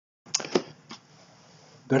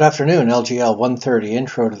Good afternoon, LGL130,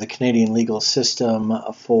 Intro to the Canadian Legal System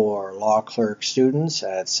for Law Clerk Students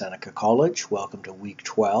at Seneca College. Welcome to week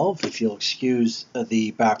 12. If you'll excuse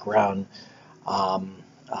the background, I'm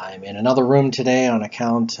in another room today on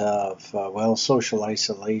account of, social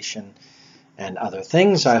isolation and other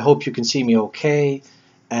things. I hope you can see me okay,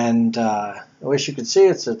 and I wish you could see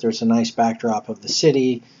it, so there's a nice backdrop of the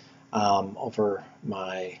city over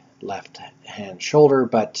my left-hand shoulder,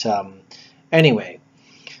 but anyway.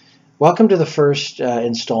 Welcome to the first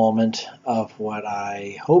installment of what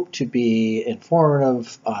I hope to be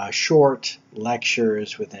informative, short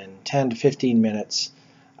lectures within 10 to 15 minutes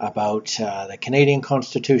about the Canadian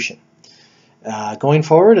Constitution. Going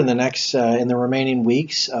forward in the remaining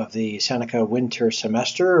weeks of the Seneca winter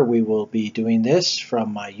semester, we will be doing this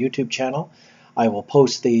from my YouTube channel. I will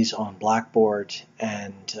post these on Blackboard,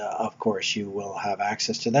 and of course you will have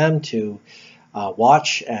access to them to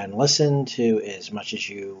watch and listen to as much as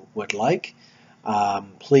you would like.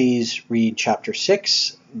 Please read Chapter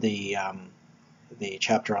 6, the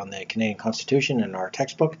chapter on the Canadian Constitution in our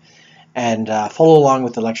textbook, and follow along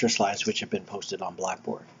with the lecture slides which have been posted on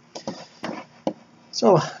Blackboard.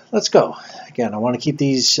 So let's go. Again, I want to keep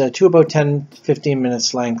these to about 10-15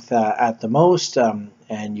 minutes length at the most,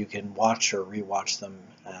 and you can watch or rewatch them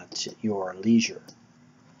at your leisure.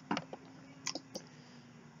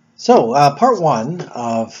 So, part one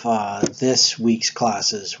of this week's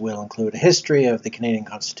classes will include a history of the Canadian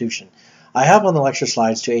Constitution. I have on the lecture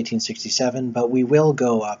slides to 1867, but we will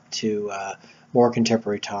go up to more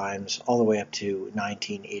contemporary times, all the way up to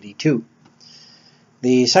 1982.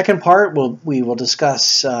 The second part, we will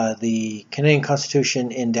discuss the Canadian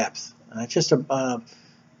Constitution in depth. Just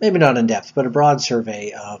maybe not in depth, but a broad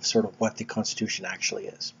survey of sort of what the Constitution actually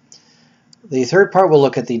is. The third part will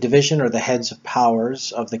look at the division or the heads of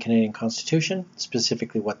powers of the Canadian Constitution,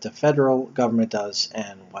 specifically what the federal government does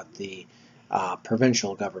and what the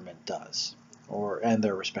provincial government does, and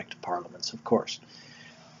their respective parliaments, of course.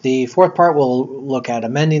 The fourth part will look at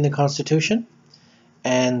amending the Constitution,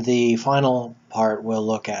 and the final part will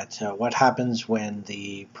look at what happens when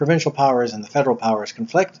the provincial powers and the federal powers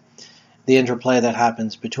conflict, the interplay that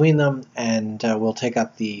happens between them, and we'll take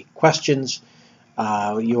up the questions.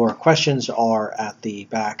 Your questions are at the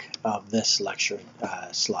back of this lecture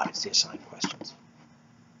slides, the assigned questions.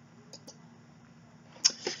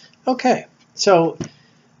 Okay, so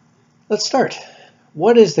let's start.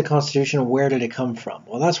 What is the Constitution and where did it come from?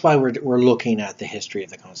 Well, that's why we're looking at the history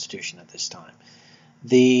of the Constitution at this time.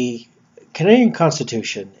 The Canadian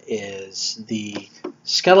Constitution is the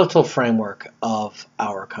skeletal framework of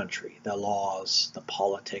our country, the laws, the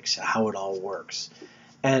politics, how it all works.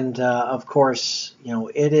 And of course,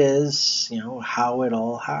 it is, how it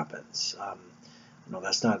all happens.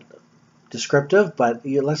 That's not descriptive, but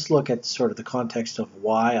let's look at sort of the context of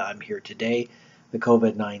why I'm here today, the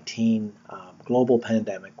COVID-19 global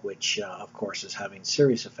pandemic, which of course is having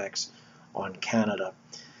serious effects on Canada.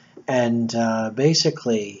 And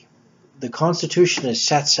basically, the Constitution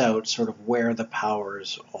sets out sort of where the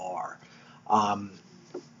powers are.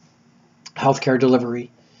 Healthcare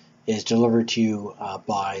delivery is delivered to you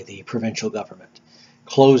by the provincial government.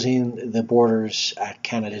 Closing the borders at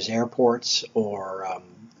Canada's airports or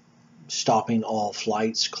stopping all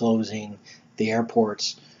flights, closing the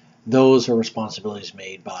airports, those are responsibilities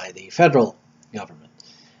made by the federal government.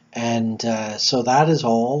 And so that is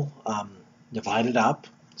all divided up,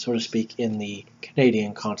 so to speak, in the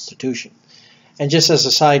Canadian Constitution. And just as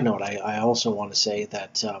a side note, I also want to say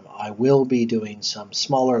that I will be doing some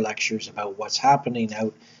smaller lectures about what's happening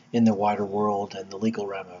out in the wider world and the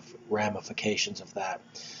legal ramifications of that.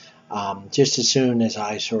 Just as soon as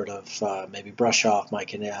I sort of maybe brush up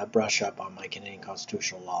on my Canadian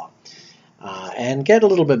constitutional law and get a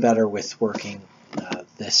little bit better with working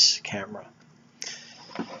this camera.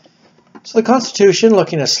 So the Constitution,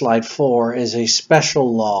 looking at slide 4, is a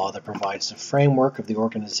special law that provides the framework of the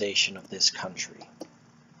organization of this country.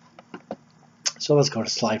 So let's go to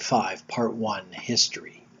slide 5, part 1,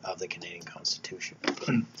 history of the Canadian Constitution.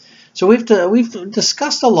 So we've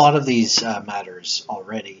discussed a lot of these matters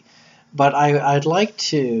already, but I'd like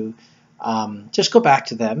to just go back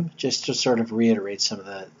to them, just to sort of reiterate some of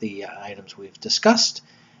the items we've discussed,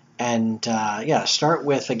 and start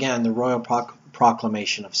with, again, the Royal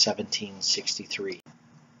Proclamation of 1763.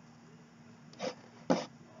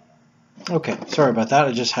 Okay, sorry about that.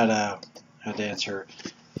 I just had to answer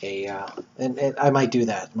and I might do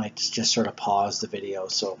that. Might just sort of pause the video.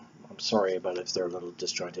 So I'm sorry about if they're a little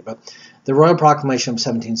disjointed. But the Royal Proclamation of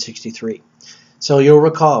 1763. So you'll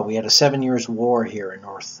recall we had a 7 years war here in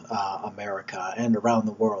North America and around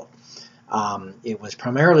the world. It was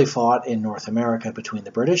primarily fought in North America between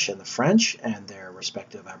the British and the French and their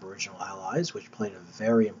respective Aboriginal allies, which played a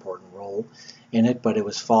very important role in it, but it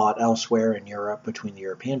was fought elsewhere in Europe between the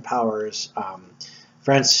European powers,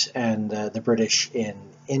 France and the British in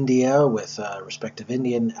India with respective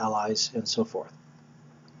Indian allies and so forth.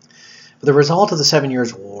 The result of the 7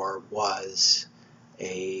 Years' War was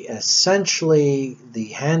essentially the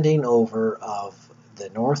handing over of the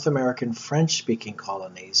North American French-speaking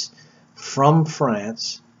colonies from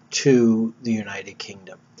France to the United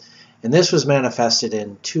Kingdom. And this was manifested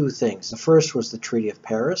in two things. The first was the Treaty of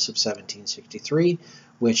Paris of 1763,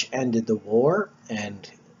 which ended the war and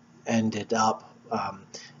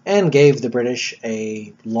and gave the British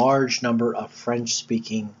a large number of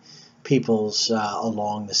French-speaking peoples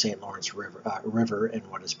along the St. Lawrence River in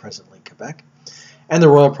what is presently Quebec, and the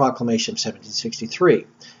Royal Proclamation of 1763.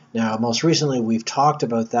 Now, most recently, we've talked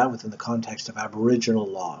about that within the context of Aboriginal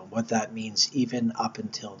law, and what that means even up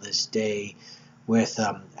until this day with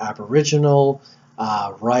Aboriginal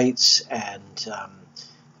rights and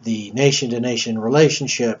the nation-to-nation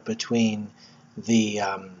relationship between the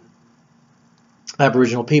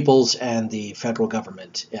Aboriginal peoples and the federal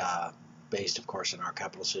government, based, of course, in our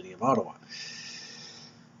capital city of Ottawa.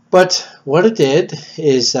 But what it did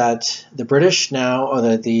is that the British now,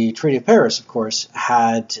 or the Treaty of Paris, of course,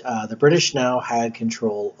 the British now had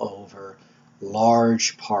control over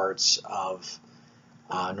large parts of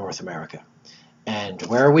North America. And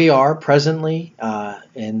where we are presently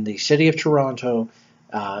in the city of Toronto,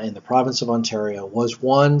 in the province of Ontario, was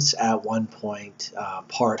once at one point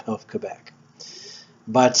part of Quebec.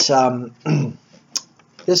 But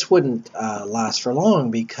this wouldn't last for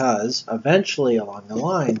long, because eventually along the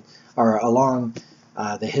line, or along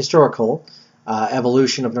the historical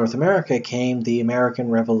evolution of North America, came the American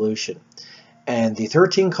Revolution. And the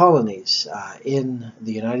 13 colonies in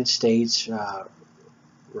the United States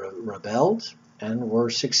rebelled and were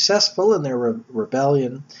successful in their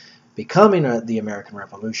rebellion, becoming the American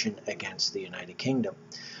Revolution against the United Kingdom.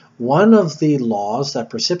 One of the laws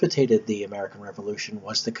that precipitated the American Revolution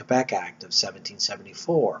was the Quebec Act of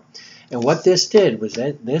 1774. And what this did was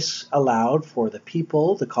that this allowed for the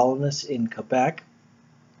people, the colonists in Quebec,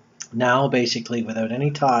 now basically without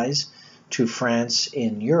any ties to France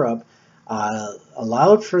in Europe,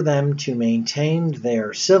 allowed for them to maintain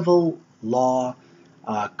their civil law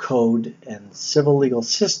code and civil legal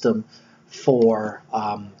system for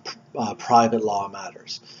private law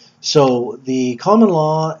matters. So the common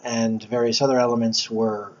law and various other elements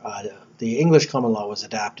were, the English common law was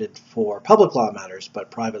adapted for public law matters,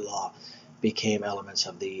 but private law became elements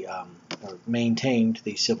of the, or maintained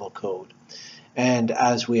the civil code. And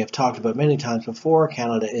as we have talked about many times before,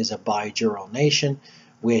 Canada is a bijural nation,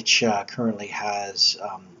 which currently has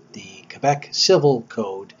the Quebec Civil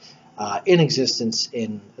Code in existence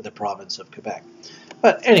in the province of Quebec.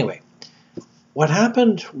 But anyway, what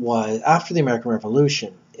happened was, after the American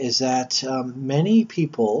Revolution, is that many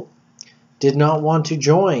people did not want to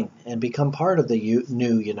join and become part of the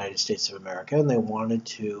new United States of America, and they wanted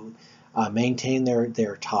to maintain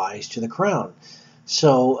their ties to the crown.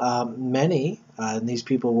 So many, and these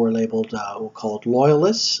people were labeled, called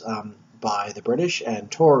loyalists by the British and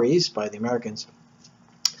Tories by the Americans.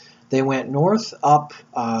 They went north up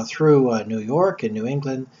through New York and New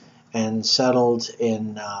England and settled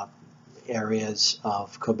in areas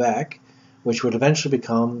of Quebec, which would eventually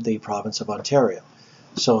become the province of Ontario.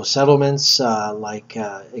 So settlements like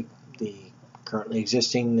the currently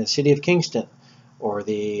existing city of Kingston, or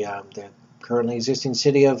the currently existing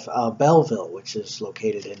city of Belleville, which is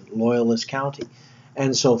located in Loyalist County,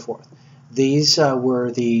 and so forth. These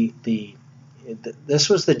were this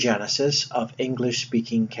was the genesis of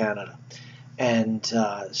English-speaking Canada. And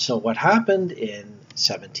so what happened in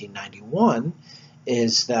 1791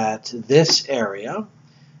 is that this area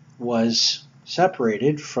was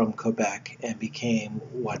separated from Quebec and became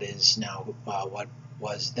what is now what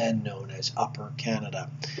was then known as Upper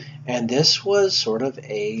Canada. And this was sort of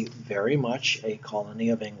very much a colony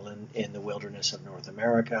of England in the wilderness of North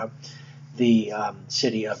America. The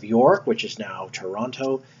city of York, which is now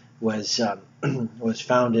Toronto, was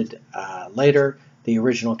founded later. The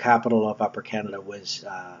original capital of Upper Canada was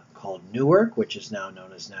called Newark, which is now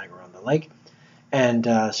known as Niagara-on-the-Lake, and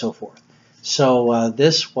so forth. So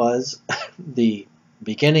this was the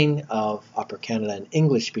beginning of Upper Canada and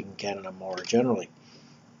English-speaking Canada more generally.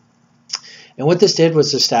 And what this did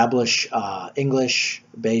was establish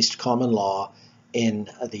English-based common law in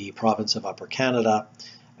the province of Upper Canada,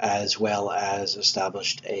 as well as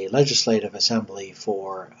established a legislative assembly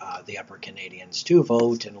for the Upper Canadians to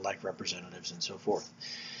vote and elect representatives and so forth.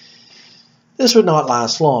 This would not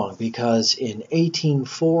last long, because in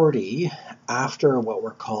 1840, after what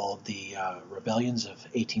were called the rebellions of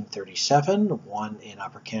 1837, one in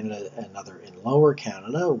Upper Canada, another in Lower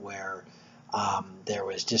Canada, where there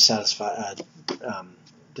was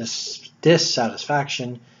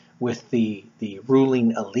dissatisfaction with the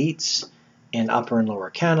ruling elites in Upper and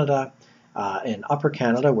Lower Canada. In Upper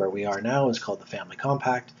Canada, where we are now, is called the Family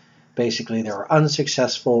Compact. Basically, there were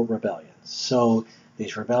unsuccessful rebellions. So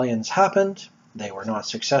these rebellions happened. They were not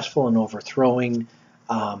successful in overthrowing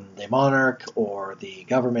the monarch or the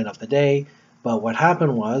government of the day. But what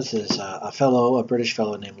happened was a British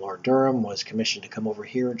fellow named Lord Durham was commissioned to come over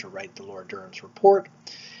here to write the Lord Durham's report.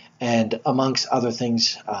 And amongst other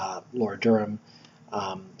things, Lord Durham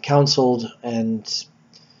counseled, and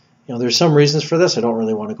there's some reasons for this I don't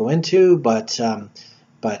really want to go into, but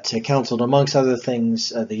counseled, amongst other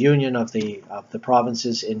things, the union of the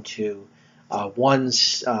provinces into one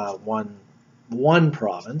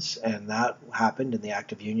province, and that happened in the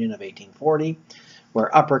Act of Union of 1840,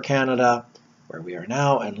 where Upper Canada, where we are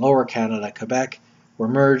now, and Lower Canada, Quebec, were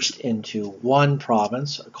merged into one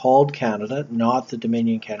province called Canada, not the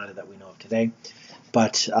Dominion Canada that we know of today,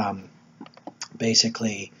 but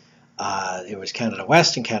basically it was Canada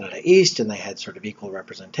West and Canada East, and they had sort of equal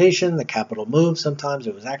representation. The capital moved sometimes.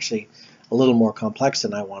 It was actually a little more complex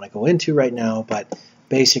than I want to go into right now, but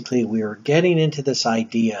basically we were getting into this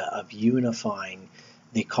idea of unifying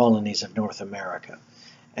the colonies of North America.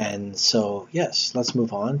 And so, yes, let's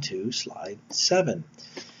move on to slide 7.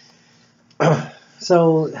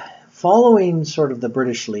 So, following sort of the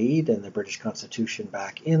British lead and the British Constitution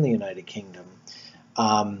back in the United Kingdom,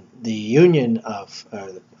 the Union of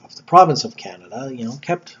the province of Canada,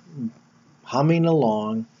 kept humming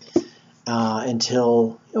along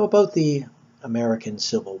until about the American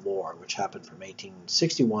Civil War, which happened from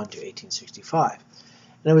 1861 to 1865.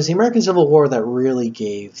 And it was the American Civil War that really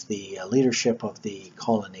gave the leadership of the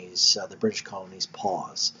colonies, the British colonies,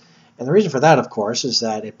 pause. And the reason for that, of course, is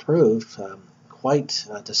that it proved quite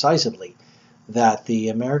decisively that the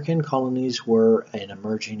American colonies were an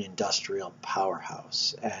emerging industrial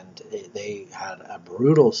powerhouse, and they had a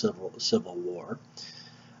brutal civil war.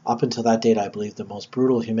 Up until that date, I believe the most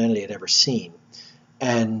brutal humanity had ever seen.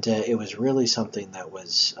 And it was really something that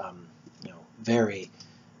was, very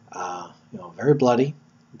bloody,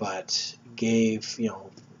 but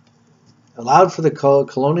allowed for the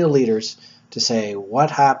colonial leaders to say, what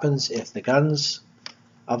happens if the guns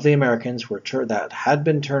of the Americans that had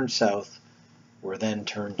been turned south were then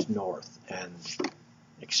turned north, and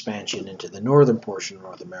expansion into the northern portion of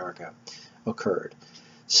North America occurred.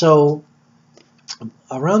 So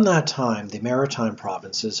around that time, the maritime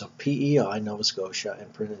provinces of PEI, Nova Scotia,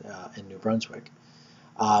 and New Brunswick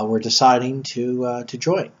were deciding to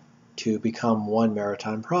join, to become one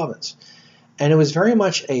maritime province. And it was very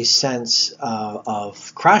much a sense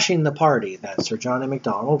of crashing the party that Sir John A.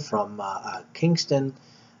 Macdonald, from a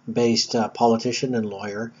Kingston-based politician and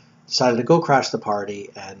lawyer, decided to go crash the party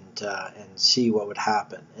and see what would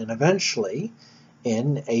happen. And eventually,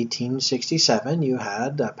 in 1867, you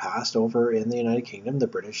had passed over in the United Kingdom the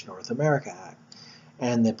British North America Act.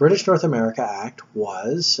 And the British North America Act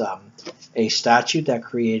was a statute that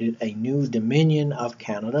created a new Dominion of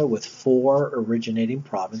Canada with 4 originating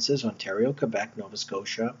provinces: Ontario, Quebec, Nova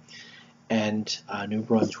Scotia, and New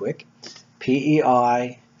Brunswick.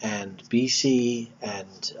 PEI and BC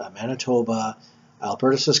and Manitoba,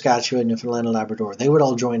 Alberta, Saskatchewan, Newfoundland, and Labrador, they would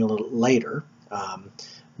all join a little later.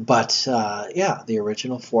 The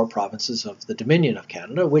original 4 provinces of the Dominion of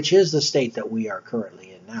Canada, which is the state that we are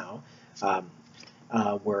currently in now,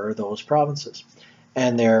 were those provinces.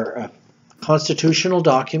 And their constitutional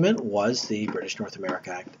document was the British North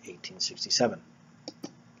America Act 1867.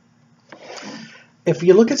 If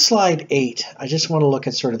you look at slide 8, I just want to look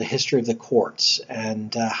at sort of the history of the courts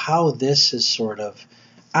and how this is sort of,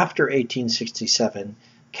 after 1867,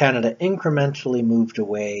 Canada incrementally moved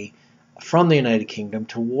away from the United Kingdom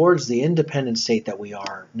towards the independent state that we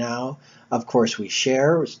are now. Of course, we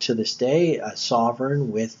share, to this day, a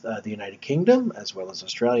sovereign with the United Kingdom, as well as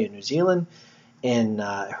Australia and New Zealand, in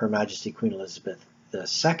Her Majesty Queen Elizabeth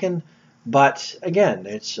II. But again,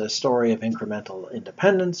 it's a story of incremental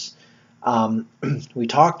independence. We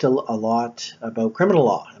talked a lot about criminal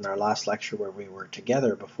law in our last lecture, where we were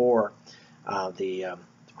together before the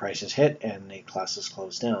crisis hit and the classes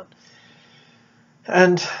closed down.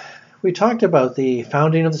 And we talked about the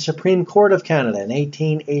founding of the Supreme Court of Canada in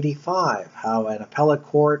 1885, how an appellate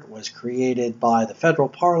court was created by the federal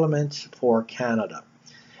parliament for Canada.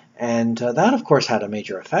 And that, of course, had a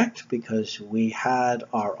major effect, because we had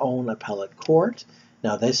our own appellate court,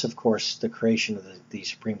 Now this, of course, the creation of the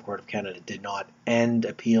Supreme Court of Canada did not end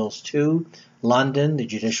appeals to London. The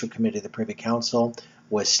Judicial Committee of the Privy Council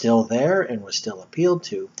was still there and was still appealed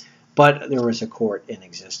to, but there was a court in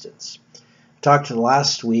existence. I talked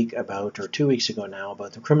last week about, or 2 weeks ago now,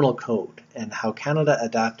 about the criminal code and how Canada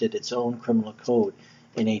adopted its own criminal code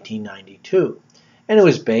in 1892. And it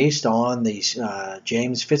was based on the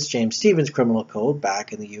James Stevens criminal code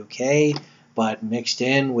back in the UK, but mixed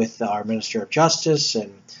in with our Minister of Justice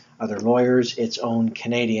and other lawyers, its own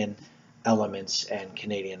Canadian elements and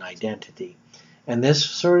Canadian identity. And this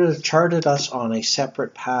sort of charted us on a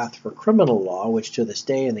separate path for criminal law, which to this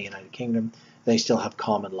day in the United Kingdom, they still have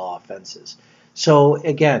common law offenses. So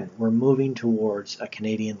again, we're moving towards a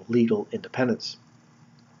Canadian legal independence.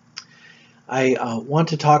 I want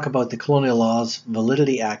to talk about the Colonial Laws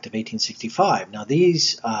Validity Act of 1865. Now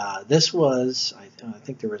this was, I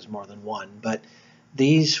think there was more than one, but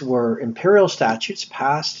these were imperial statutes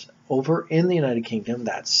passed over in the United Kingdom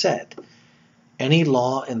that said any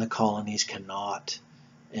law in the colonies cannot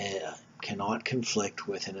conflict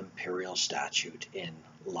with an imperial statute in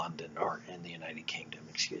London, or in the United Kingdom,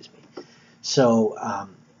 excuse me. So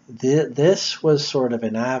this was sort of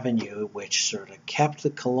an avenue which sort of kept the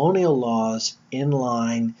colonial laws in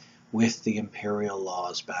line with the imperial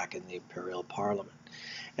laws back in the imperial parliament.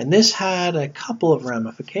 And this had a couple of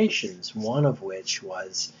ramifications, one of which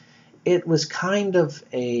was it was kind of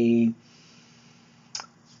it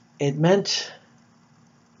meant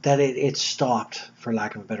that it stopped, for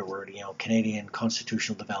lack of a better word, Canadian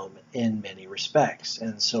constitutional development in many respects.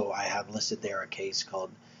 And so I have listed there a case called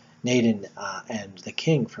Naden and the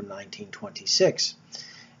King from 1926.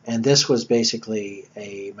 And this was basically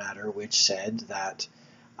a matter which said that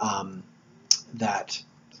that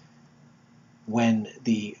when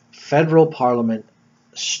the federal parliament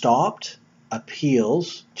stopped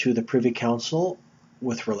appeals to the Privy Council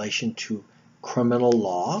with relation to criminal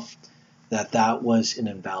law, that was an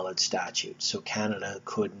invalid statute. So Canada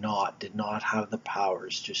did not have the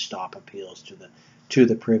powers to stop appeals to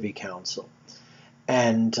the Privy Council.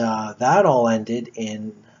 And that all ended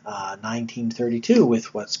in 1932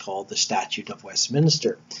 with what's called the Statute of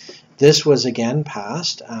Westminster. This was again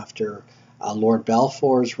passed after Lord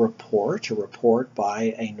Balfour's report, a report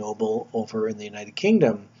by a noble over in the United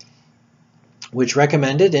Kingdom, which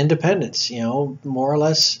recommended independence, more or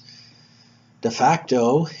less de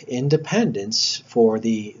facto independence for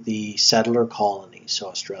the settler colonies, so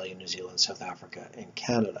Australia, New Zealand, South Africa, and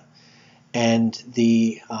Canada. And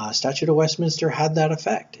the Statute of Westminster had that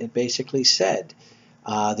effect. It basically said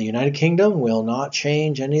the United Kingdom will not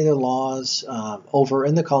change any of the laws over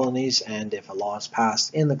in the colonies, and if a law is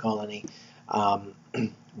passed in the colony,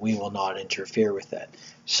 we will not interfere with it.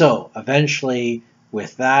 So eventually,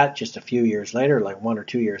 with that, just a few years later, like 1 or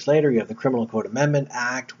 2 years later, you have the Criminal Code Amendment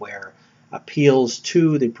Act, where appeals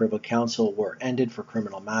to the Privy Council were ended for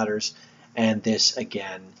criminal matters, and this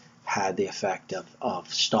again had the effect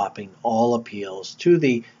of stopping all appeals to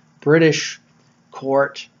the British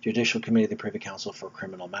Court, Judicial Committee of the Privy Council for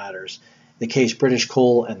criminal matters. The case British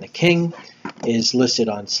Coal and the King is listed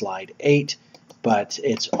on slide 8, but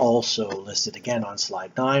it's also listed again on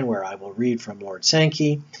slide 9, where I will read from Lord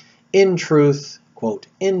Sankey. In truth, quote,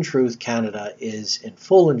 in truth, Canada is in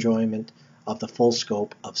full enjoyment of the full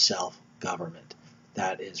scope of self-government.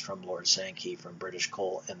 That is from Lord Sankey from British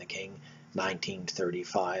Coal and the King,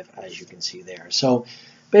 1935, as you can see there. So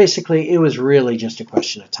basically, it was really just a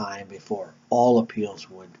question of time before all appeals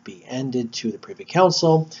would be ended to the Privy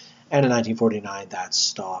Council. And in 1949, that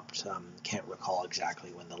stopped. Can't recall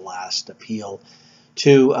exactly when the last appeal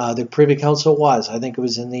to the Privy Council was. I think it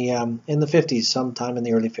was in the 50s, sometime in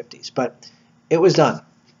the early 50s. But it was done.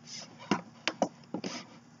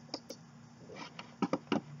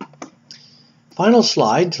 Final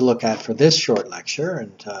slide to look at for this short lecture,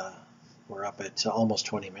 and we're up at almost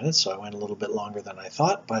 20 minutes, so I went a little bit longer than I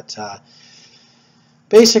thought. But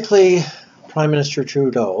basically, Prime Minister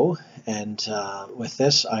Trudeau, and with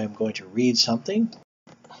this, I am going to read something.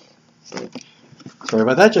 Sorry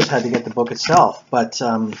about that, just had to get the book itself. But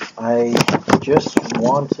I just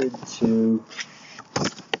wanted to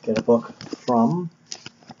get a book from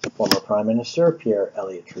former Prime Minister Pierre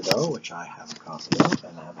Elliott Trudeau, which I have a copy of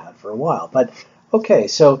and have had for a while. But okay,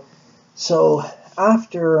 so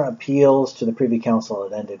after appeals to the Privy Council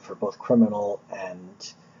had ended for both criminal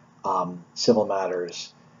and civil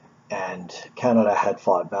matters, and Canada had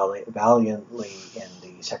fought valiantly in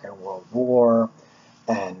the Second World War,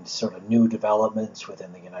 and sort of new developments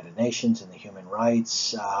within the United Nations and the human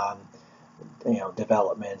rights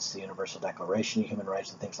developments, the Universal Declaration of Human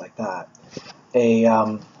Rights and things like that.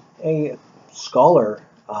 A scholar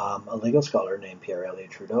a legal scholar named Pierre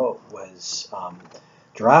Trudeau, was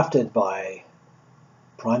drafted by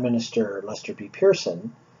Prime Minister Lester B.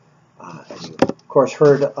 Pearson. And you, of course,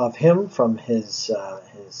 heard of him from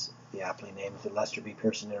the aptly named Lester B.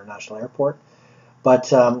 Pearson International Airport. But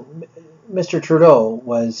Mr. Trudeau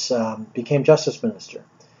became Justice Minister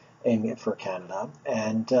for Canada,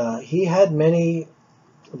 and he had many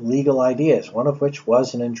legal ideas, one of which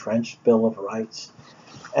was an entrenched Bill of Rights,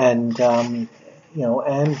 and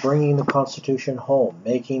and bringing the Constitution home,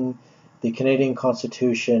 making the Canadian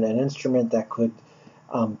Constitution an instrument that could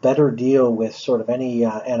better deal with sort of any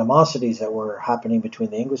animosities that were happening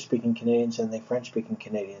between the English-speaking Canadians and the French-speaking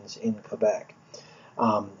Canadians in Quebec.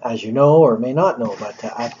 As you know, or may not know, but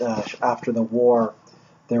after the war,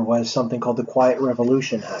 there was something called the Quiet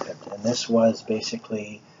Revolution happened, and this was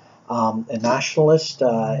basically a nationalist,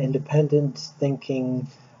 independent-thinking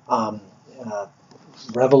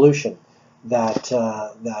revolution that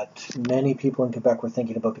many people in Quebec were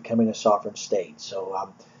thinking about becoming a sovereign state.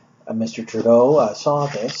 So Mr. Trudeau saw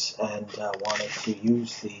this and wanted to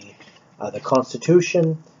use the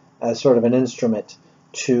Constitution as sort of an instrument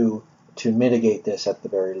to mitigate this at the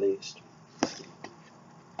very least.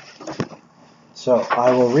 So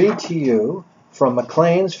I will read to you from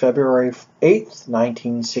Maclean's February 8th,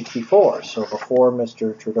 1964, so before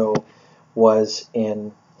Mr. Trudeau was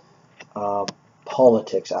in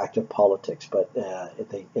politics, active politics, but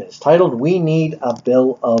it is titled, "We Need a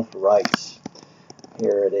Bill of Rights."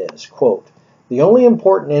 Here it is, quote, "The only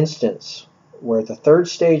important instance where the third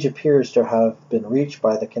stage appears to have been reached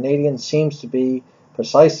by the Canadians seems to be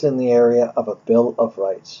precisely in the area of a Bill of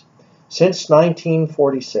Rights. Since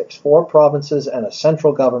 1946, 4 provinces and a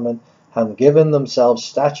central government have given themselves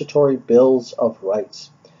statutory Bills of Rights.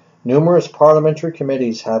 Numerous parliamentary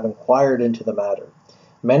committees have inquired into the matter.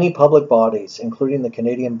 Many public bodies, including the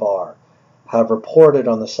Canadian Bar, have reported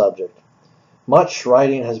on the subject. Much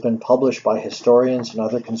writing has been published by historians and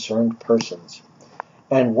other concerned persons.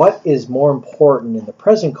 And what is more important in the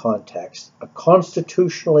present context, a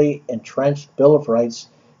constitutionally entrenched Bill of Rights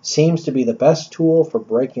seems to be the best tool for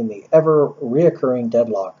breaking the ever-reoccurring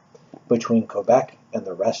deadlock between Quebec and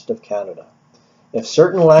the rest of Canada. If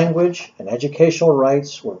certain language and educational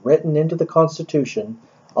rights were written into the Constitution,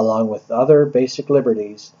 along with other basic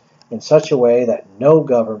liberties, in such a way that no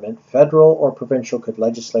government, federal or provincial, could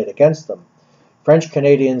legislate against them, French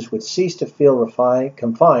Canadians would cease to feel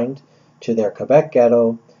confined to their Quebec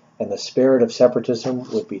ghetto, and the spirit of separatism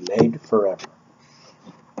would be laid forever."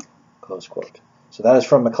 Close quote. So that is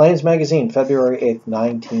from Maclean's Magazine, February 8th,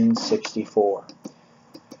 1964.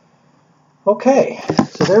 Okay,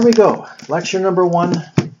 so there we go. Lecture number 1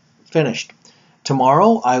 finished.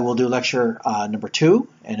 Tomorrow I will do lecture number 2,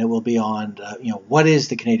 and it will be on, what is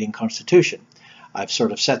the Canadian Constitution? I've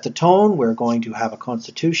sort of set the tone. We're going to have a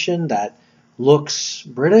Constitution that looks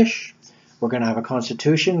British. We're going to have a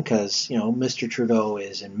Constitution because, Mr. Trudeau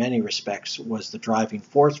is, in many respects, was the driving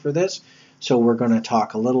force for this. So we're going to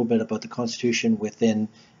talk a little bit about the Constitution within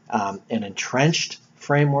an entrenched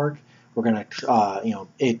framework. We're going to,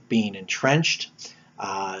 it being entrenched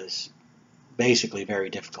is basically very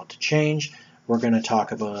difficult to change. We're going to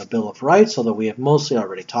talk about a Bill of Rights, although we have mostly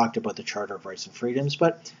already talked about the Charter of Rights and Freedoms,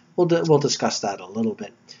 but we'll discuss that a little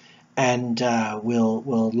bit. And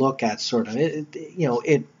we'll look at sort of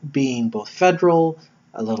it being both federal,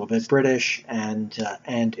 a little bit British, and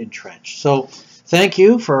entrenched. So thank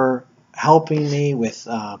you for helping me with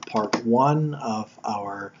part 1 of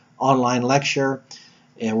our online lecture.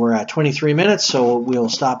 And we're at 23 minutes, so we'll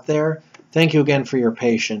stop there. Thank you again for your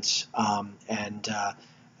patience, and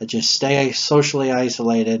just stay socially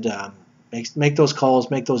isolated. Make those calls,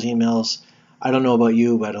 make those emails. I don't know about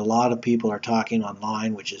you, but a lot of people are talking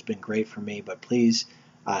online, which has been great for me. But please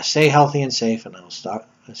stay healthy and safe, and I'll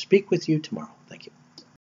speak with you tomorrow. Thank you.